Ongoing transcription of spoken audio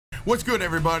What's good,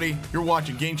 everybody? You're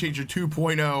watching Game Changer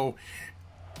 2.0.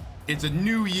 It's a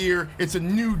new year. It's a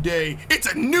new day.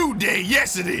 It's a new day.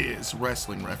 Yes, it is.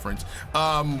 Wrestling reference.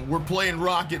 We're playing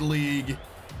Rocket League.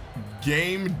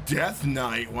 Game Death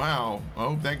Night. Wow.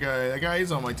 Oh, that guy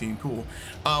is on my team. Cool.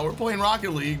 We're playing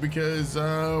Rocket League because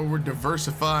we're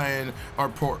diversifying our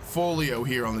portfolio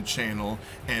here on the channel,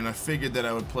 and I figured that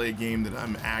I would play a game that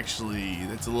I'm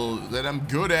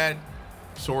good at,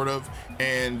 sort of,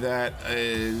 and that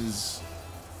is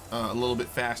a little bit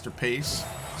faster pace.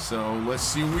 So let's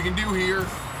see what we can do here.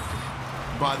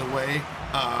 By the way,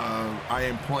 I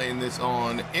am playing this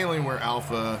on Alienware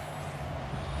Alpha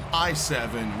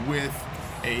i7 with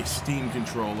a Steam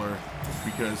controller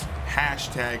because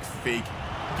hashtag fake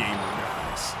gamer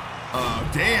guys.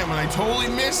 Damn, and I totally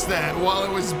missed that while I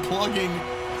was plugging,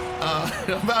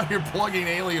 I'm out here plugging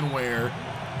Alienware,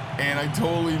 and I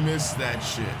totally missed that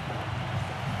shit.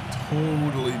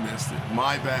 Totally missed it.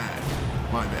 My bad.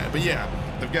 My bad. But yeah,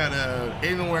 I've got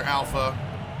Alienware Alpha,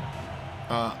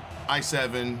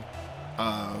 i7,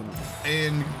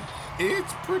 and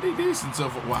it's pretty decent so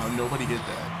far. Wow, nobody hit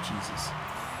that. Jesus.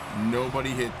 Nobody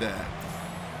hit that.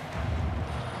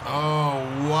 Oh,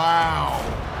 wow.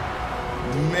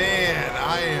 Man,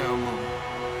 I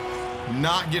am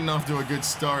not getting off to a good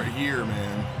start here,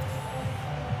 man.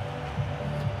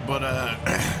 But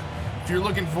if you're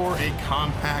looking for a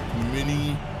compact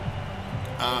mini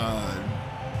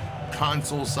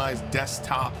console-sized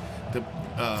desktop to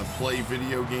play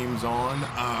video games on,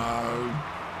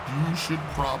 you should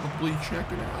probably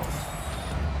check it out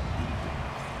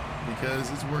because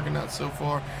it's working out so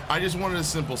far. I just wanted a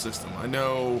simple system. I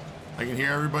know I can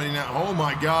hear everybody now. Oh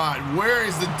my God, where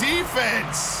is the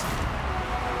defense?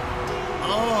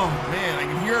 Oh man, I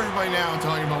can hear everybody now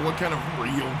talking about what kind of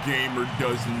real gamer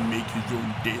doesn't make his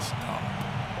own desktop.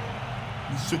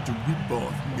 He's such a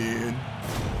ripoff, man.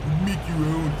 You make your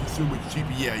own for so much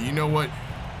cheaper. Yeah, you know what?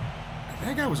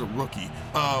 That guy was a rookie.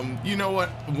 You know what?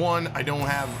 One, I don't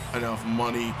have enough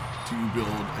money to build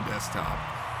a desktop.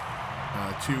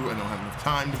 Two, I don't have enough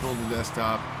time to build a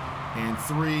desktop. And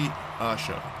three,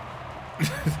 shut up.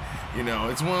 You know,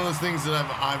 it's one of those things that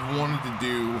I've wanted to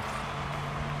do,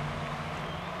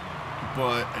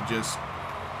 but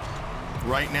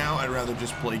right now, I'd rather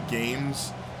just play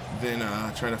games than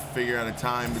try to figure out a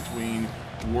time between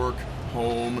work,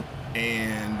 home,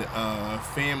 and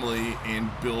family,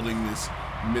 and building this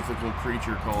mythical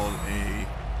creature called a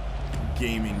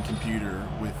gaming computer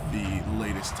with the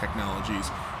latest technologies.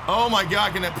 Oh my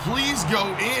God, can that please go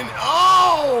in?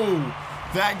 Oh!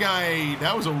 That guy,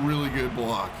 that was a really good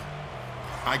block.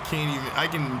 I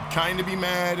can kind of be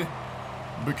mad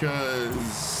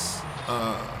because,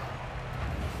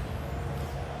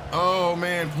 oh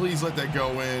man, please let that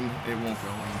go in. It won't go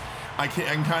in. I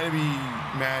can kind of be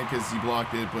mad because he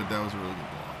blocked it, but that was a really good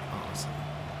block, honestly.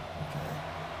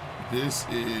 Okay. This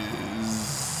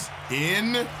is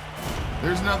in.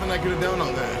 There's nothing I could have done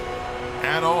on that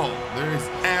at all. There is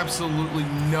absolutely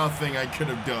nothing I could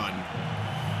have done.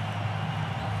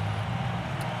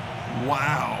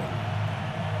 Wow.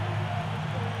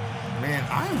 Man,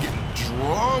 I am getting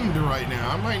drummed right now.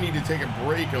 I might need to take a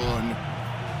break on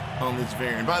this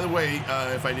variant. By the way,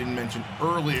 if I didn't mention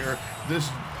earlier, this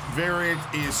variant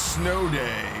is Snow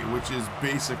Day, which is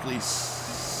basically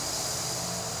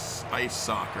ice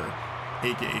soccer,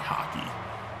 aka hockey.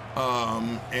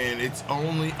 And it's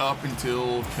only up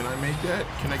until, can I make that?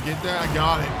 Can I get that? I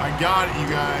got it. I got it, you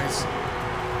guys.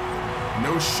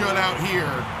 No shutout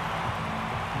here.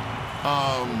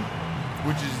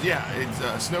 Which is, yeah, it's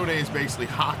Snow Day is basically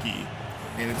hockey,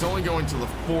 and it's only going till the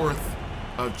 4th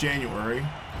of January.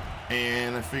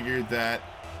 And I figured that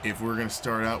if we're gonna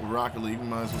start out with Rocket League, we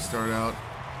might as well start out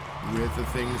with the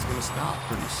thing that's gonna stop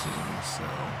pretty soon. So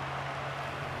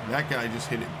that guy just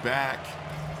hit it back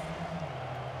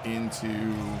into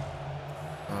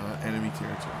enemy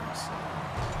territory. So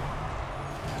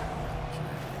okay.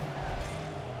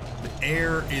 The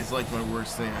air is like my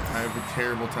worst thing. I have a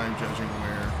terrible time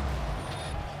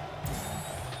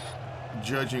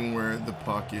judging where the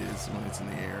puck is when it's in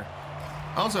the air.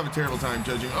 I also have a terrible time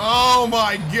judging. Oh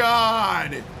my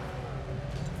God!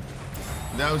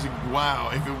 That was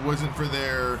wow. If it wasn't for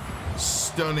their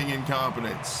stunning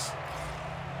incompetence,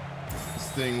 this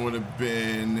thing would have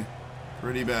been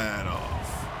pretty bad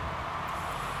off.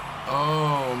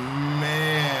 Oh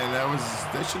man,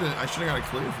 I should have got a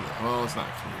clear for that. Well, it's not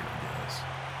clear, I guess.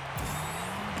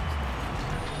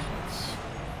 Let's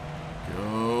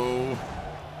go.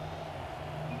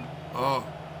 Oh,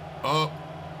 oh,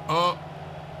 oh,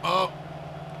 oh,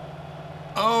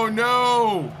 oh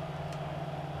no!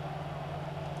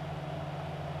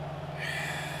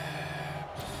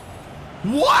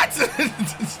 What?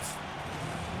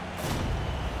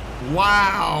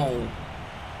 Wow.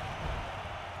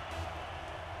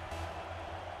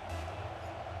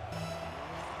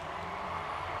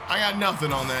 I got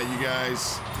nothing on that, you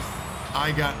guys.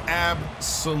 I got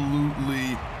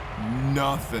absolutely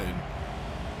nothing.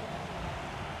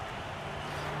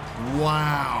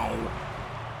 Wow.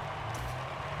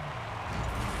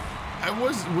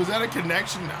 Was that a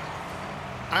connection?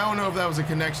 I don't know if that was a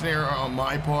connection error on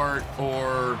my part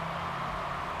or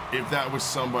if that was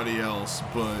somebody else,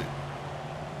 but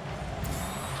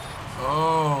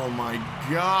oh my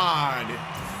God.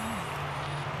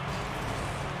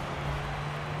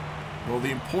 Well,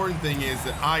 the important thing is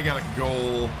that I got a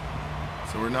goal,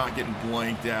 so we're not getting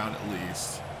blanked out at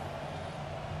least.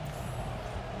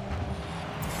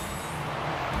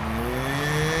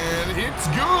 And it's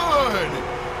good!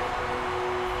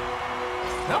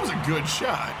 That was a good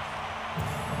shot.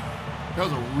 That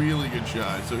was a really good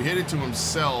shot. So he hit it to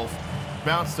himself,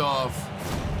 bounced off,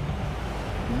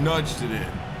 nudged it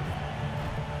in.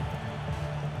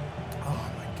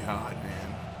 Oh my God,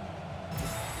 man.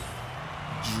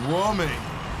 Drumming.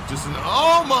 Just an,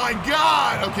 oh my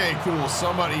God! Okay, cool.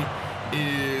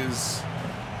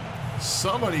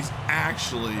 Somebody's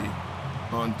actually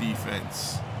on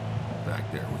defense back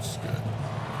there, which is good.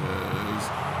 Because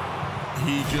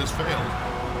he just failed.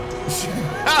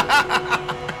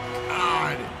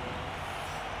 God.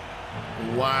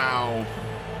 Wow.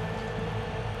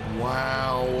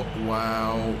 Wow,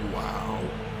 wow, wow.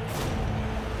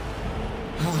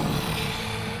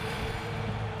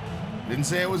 Didn't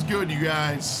say it was good, you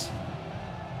guys.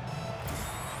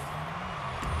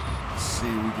 Let's see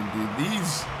what we can do.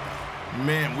 These,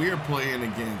 man, we are playing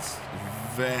against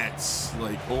vets,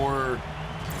 like, or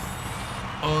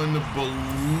unbelievably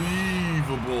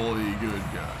good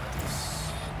guys.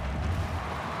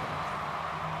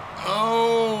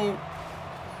 Oh.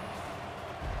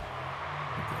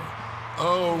 Okay.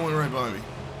 Oh, went right by me.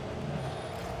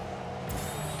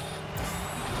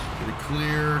 Get it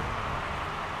clear.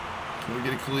 Can we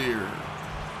get it clear?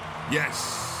 Yes.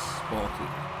 Ball clear.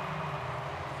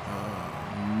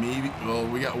 Maybe. Well,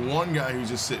 we got one guy who's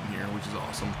just sitting here, which is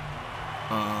awesome.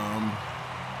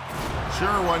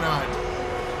 Sure, why not?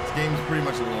 This game's pretty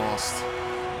much lost.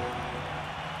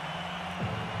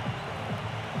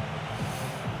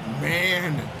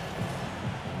 Man.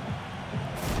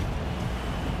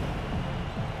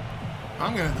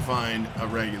 I'm gonna have to find a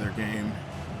regular game.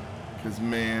 Because,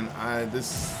 man, I'm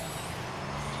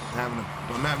having a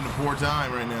poor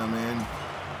time right now, man.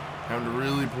 Having a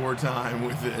really poor time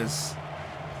with this.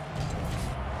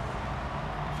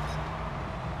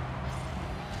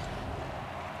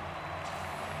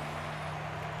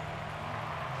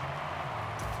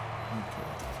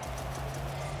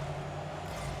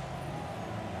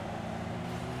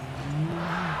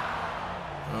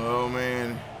 Oh,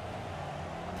 man.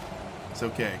 It's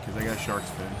okay, because I got shark's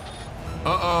fin.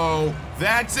 Uh-oh.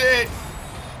 That's it.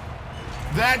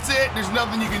 That's it. There's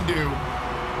nothing you can do.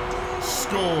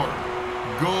 Score.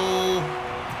 Goal.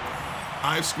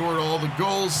 I've scored all the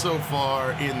goals so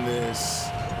far in this.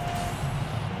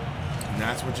 And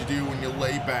that's what you do when you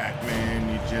lay back, man.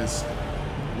 You just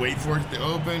wait for it to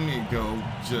open. You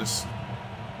just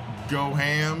go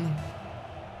ham.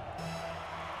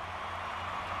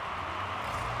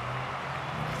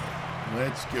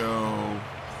 Let's go.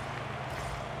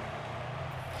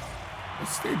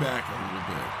 Let's stay back a little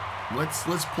bit.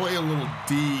 Let's play a little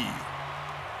D.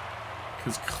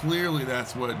 Because clearly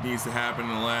that's what needs to happen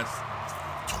in the last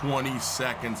 20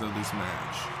 seconds of this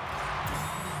match.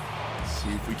 Let's see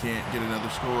if we can't get another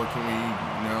score. Can we?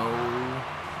 No.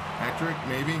 Hat-trick?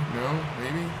 Maybe? No?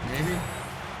 Maybe? Maybe?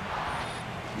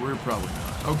 We're probably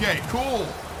not. Okay, cool.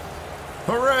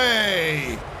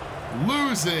 Hooray!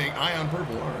 Losing. Ion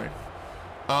purple, alright.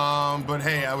 But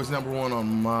hey, I was number one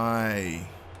on my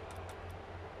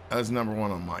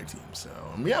team, so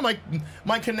yeah,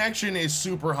 my connection is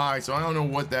super high, so I don't know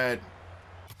what that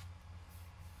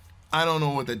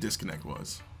disconnect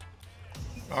was.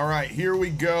 All right, here we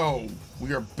go.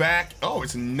 We are back. Oh,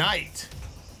 it's nighttime,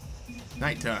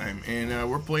 and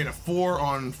we're playing a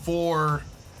 4-on-4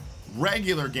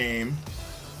 regular game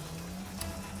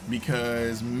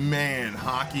because, man,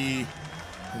 hockey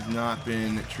has not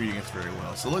been treating us very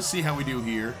well. So let's see how we do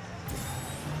here.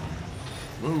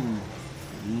 Whoa.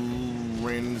 Ooh,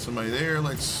 ran into somebody there.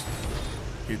 Let's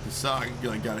hit the sock.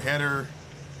 Got a header.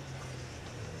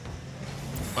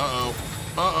 Uh-oh.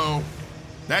 Uh-oh.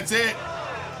 That's it.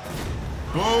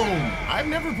 Boom. I've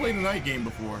never played a night game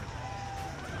before.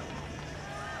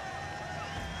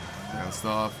 Bounced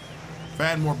off. If I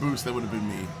had more boost, that would have been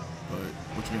me. But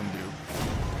what you gonna do?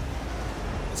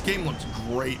 This game looks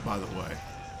great, by the way.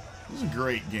 This is a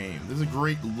great game. This is a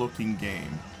great looking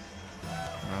game.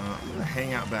 I'm gonna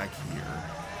hang out back here.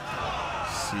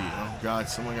 Let's see. Oh God,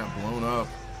 someone got blown up.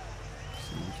 Let's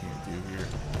see what we can't do here.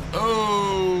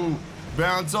 Oh,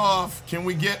 bounce off. Can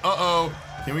we get?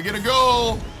 Can we get a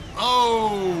goal?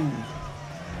 Oh.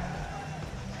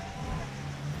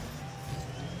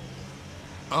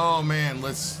 Oh man,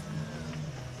 let's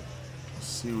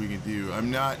see what we can do. I'm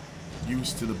not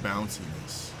used to the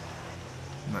bounciness.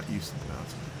 I'm not used to the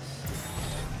bounciness.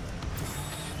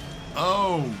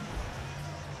 Oh!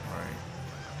 Alright.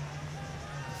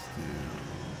 Let's do...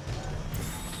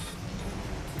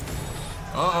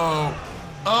 Uh-oh!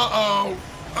 Uh-oh!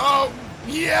 Oh!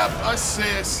 Yep!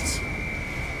 Assist!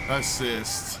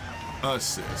 Assist.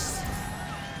 Assist.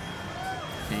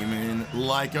 Came in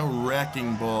like a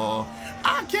wrecking ball.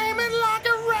 I came in like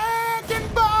a wrecking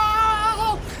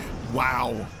ball!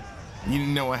 Wow. You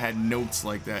didn't know I had notes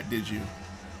like that, did you?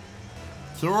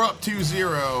 So we're up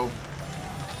 2-0.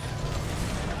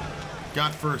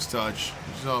 Got first touch,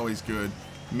 which is always good.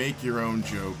 Make your own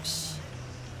jokes.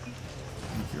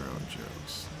 Make your own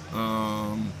jokes.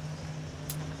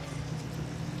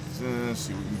 Let's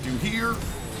see what we can do here.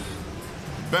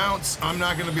 Bounce. I'm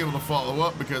not going to be able to follow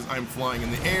up because I'm flying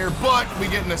in the air, but we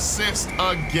get an assist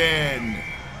again,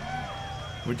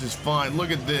 which is fine.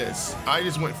 Look at this. I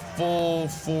just went full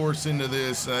force into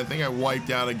this, and I think I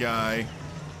wiped out a guy,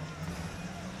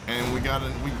 and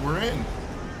we're in.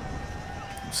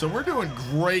 So we're doing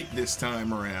great this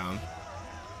time around.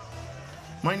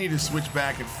 Might need to switch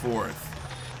back and forth.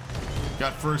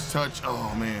 Got first touch.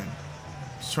 Oh man,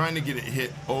 just trying to get it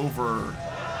hit over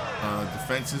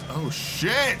defenses. Oh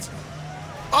shit!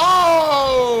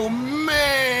 Oh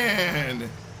man!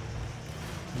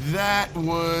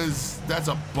 That's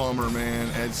a bummer, man.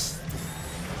 As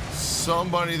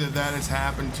somebody that has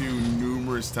happened to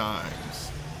numerous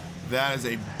times, that is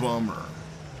a bummer.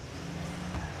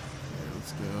 Okay,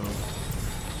 let's go.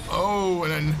 Oh,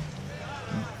 and then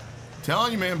I'm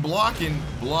telling you, man,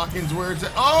 blocking's where it's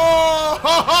at. Oh!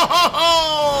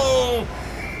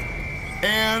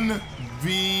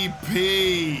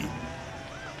 MVP.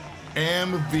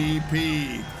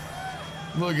 MVP.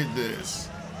 Look at this.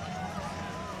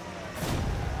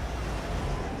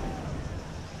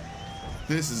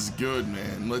 This is good,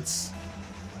 man. Let's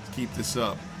keep this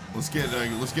up. Let's get a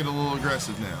little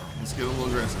aggressive now. Let's get a little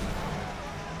aggressive now.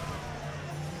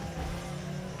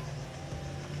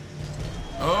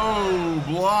 Oh,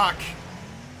 block.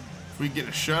 If we get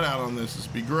a shutout on this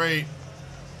would be great.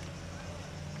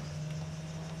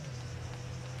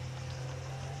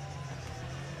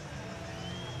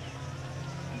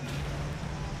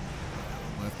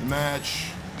 Left the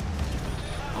match.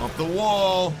 Off the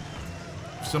wall.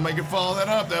 If somebody could follow that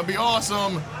up, that'd be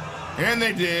awesome. And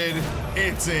they did.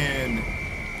 It's in.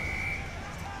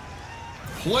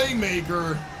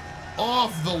 Playmaker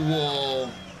off the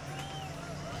wall.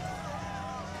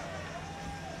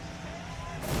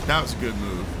 That was a good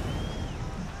move.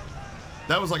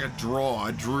 That was like a draw.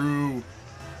 I drew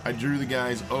the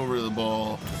guys over the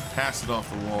ball, passed it off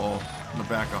the wall. I'm gonna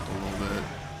back up a little bit.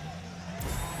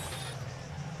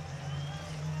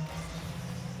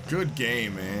 Good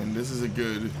game, man. This is a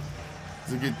good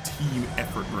team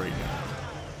effort right now.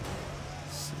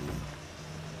 Let's see.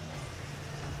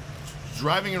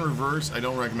 Driving in reverse, I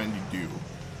don't recommend you do.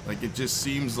 Like, it just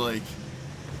seems like,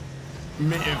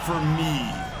 for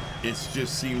me, it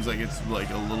just seems like it's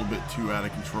like a little bit too out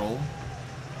of control.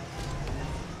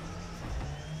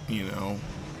 You know?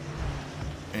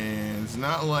 And it's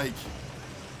not like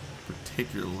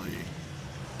particularly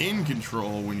in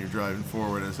control when you're driving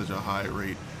forward at such a high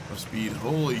rate of speed.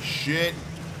 Holy shit.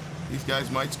 These guys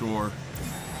might score.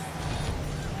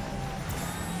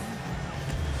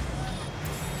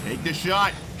 Take the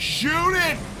shot. Shoot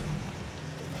it!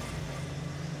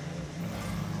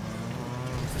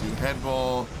 Let's do head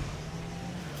ball.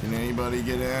 Can anybody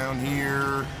get down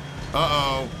here?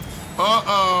 Uh-oh.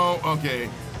 Uh-oh. Okay.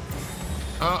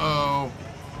 Uh-oh.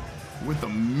 With the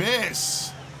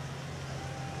miss.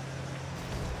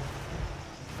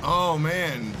 Oh,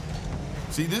 man.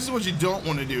 See, this is what you don't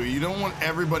want to do. You don't want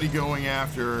everyone going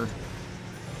after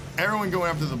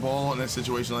the ball in a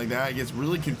situation like that. It gets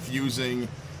really confusing,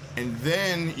 and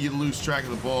then you lose track of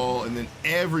the ball, and then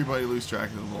everybody loses track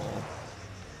of the ball.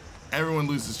 Everyone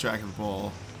loses track of the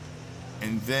ball,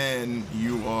 and then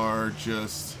you are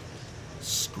just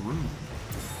screwed.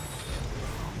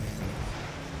 Oh, man.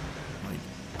 Like,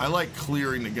 I like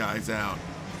clearing the guys out.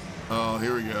 Oh,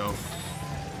 here we go.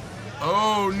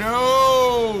 Oh,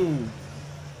 no!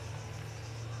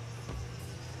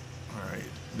 Alright.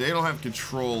 They don't have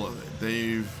control of it.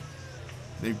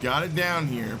 They've got it down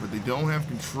here, but they don't have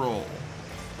control.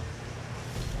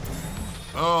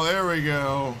 Oh, there we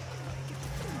go.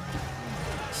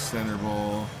 Center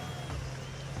ball.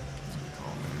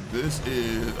 This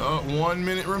is 1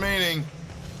 minute remaining.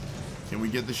 Can we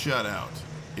get the shutout?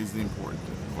 Is the important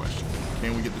question.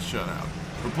 Can we get the shutout?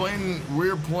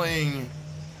 We're playing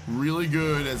really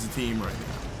good as a team right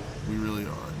now. We really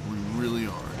are. We really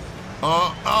are.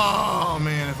 Oh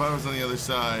man, if I was on the other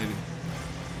side,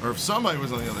 or if somebody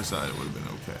was on the other side, it would have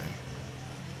been okay.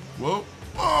 Whoa.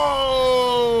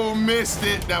 Oh, missed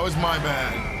it. That was my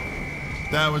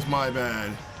bad. That was my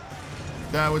bad.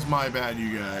 That was my bad,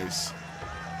 you guys.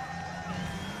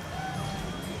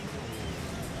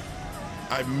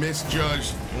 I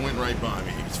misjudged and went right by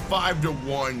me. It's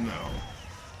 5-1 though.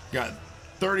 Got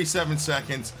 37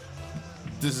 seconds.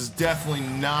 This is definitely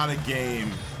not a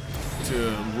game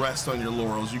to rest on your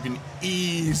laurels. You can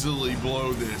easily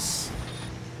blow this.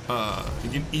 You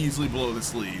can easily blow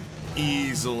this lead.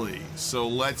 Easily. So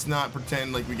let's not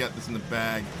pretend like we got this in the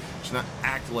bag. Let's not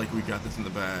act like we got this in the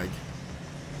bag.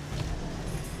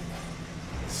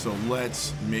 So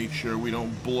let's make sure we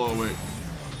don't blow it.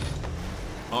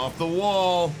 Off the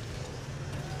wall.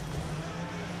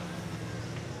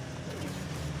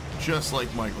 Just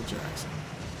like Michael Jackson.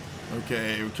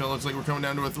 Okay, it looks like we're coming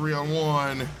down to a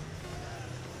 3-on-1.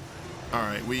 All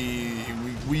right, we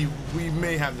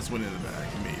may have this one in the bag.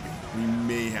 Maybe we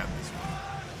may have this one.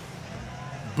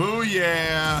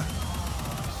 Booyah!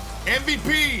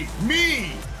 MVP,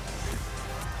 me.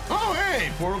 Oh hey,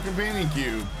 Portal Companion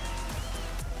Cube.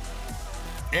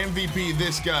 MVP,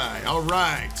 this guy. All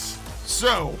right.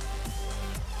 So,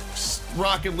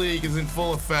 Rocket League is in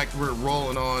full effect. We're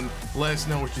rolling on. Let us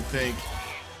know what you think,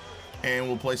 and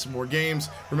we'll play some more games.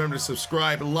 Remember to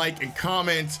subscribe, like, and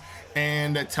comment,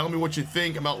 and tell me what you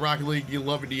think about Rocket League. Do you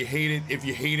love it? Do you hate it? If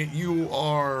you hate it, you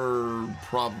are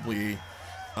probably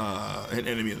an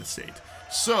enemy of the state.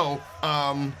 So,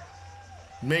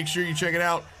 make sure you check it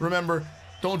out. Remember,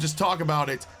 don't just talk about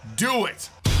it, do it.